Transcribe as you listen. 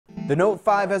The Note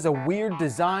 5 has a weird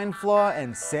design flaw,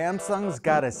 and Samsung's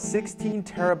got a 16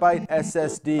 terabyte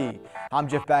SSD. I'm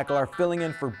Jeff Bakalar filling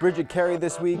in for Bridget Carey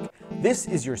this week. This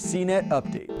is your CNET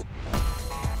update.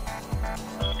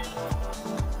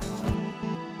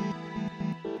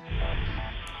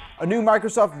 A new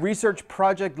Microsoft research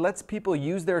project lets people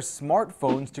use their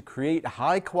smartphones to create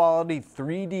high-quality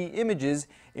 3D images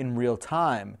in real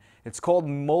time. It's called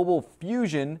Mobile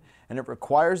Fusion, and it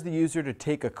requires the user to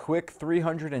take a quick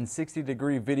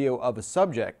 360-degree video of a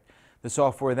subject. The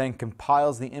software then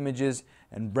compiles the images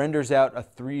and renders out a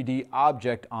 3D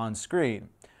object on screen.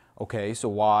 Okay, so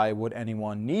why would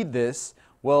anyone need this?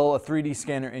 Well, a 3D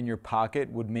scanner in your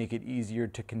pocket would make it easier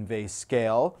to convey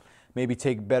scale, maybe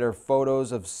take better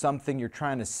photos of something you're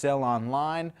trying to sell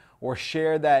online, or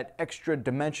share that extra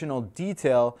dimensional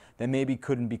detail that maybe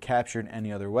couldn't be captured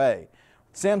any other way.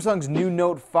 Samsung's new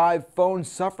Note 5 phone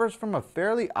suffers from a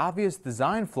fairly obvious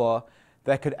design flaw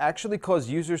that could actually cause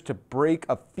users to break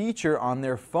a feature on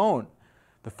their phone.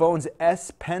 The phone's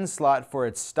S Pen slot for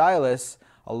its stylus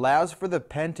allows for the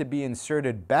pen to be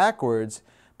inserted backwards,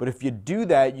 but if you do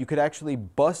that, you could actually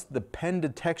bust the pen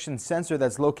detection sensor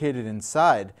that's located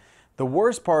inside. The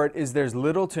worst part is there's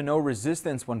little to no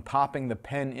resistance when popping the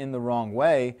pen in the wrong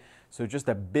way, so just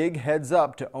a big heads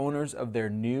up to owners of their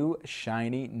new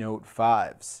shiny Note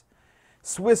 5s.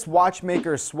 Swiss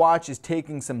watchmaker Swatch is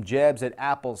taking some jabs at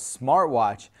Apple's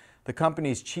smartwatch. The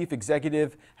company's chief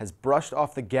executive has brushed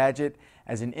off the gadget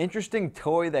as an interesting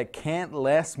toy that can't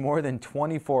last more than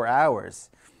 24 hours.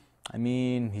 I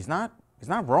mean, he's not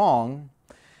wrong.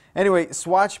 Anyway,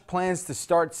 Swatch plans to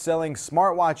start selling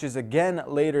smartwatches again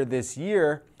later this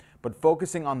year, but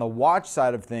focusing on the watch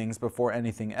side of things before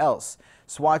anything else.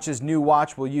 Swatch's new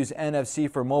watch will use NFC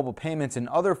for mobile payments and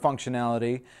other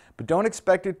functionality, but don't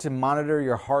expect it to monitor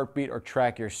your heartbeat or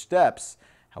track your steps.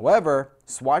 However,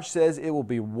 Swatch says it will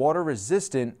be water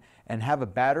resistant and have a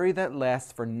battery that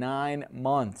lasts for 9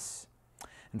 months.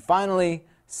 And finally,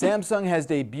 Samsung has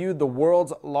debuted the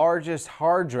world's largest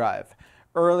hard drive.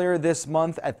 Earlier this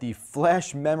month at the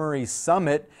Flash Memory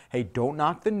Summit, hey, don't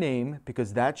knock the name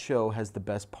because that show has the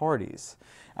best parties.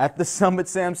 At the summit,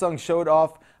 Samsung showed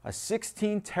off a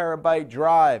 16 terabyte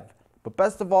drive. But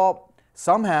best of all,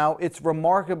 somehow it's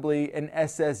remarkably an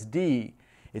SSD.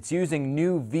 It's using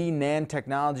new VNAND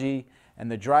technology, and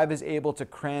the drive is able to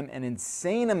cram an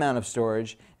insane amount of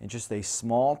storage in just a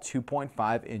small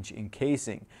 2.5-inch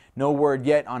encasing. No word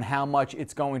yet on how much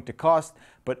it's going to cost,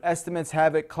 but estimates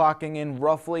have it clocking in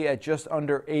roughly at just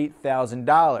under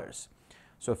 $8,000.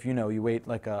 So if you wait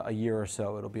like a year or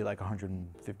so, it'll be like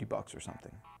 $150 or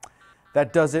something.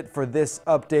 That does it for this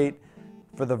update.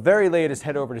 For the very latest,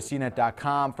 head over to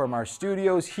CNET.com. From our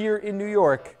studios here in New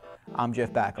York, I'm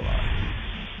Jeff Bakalar.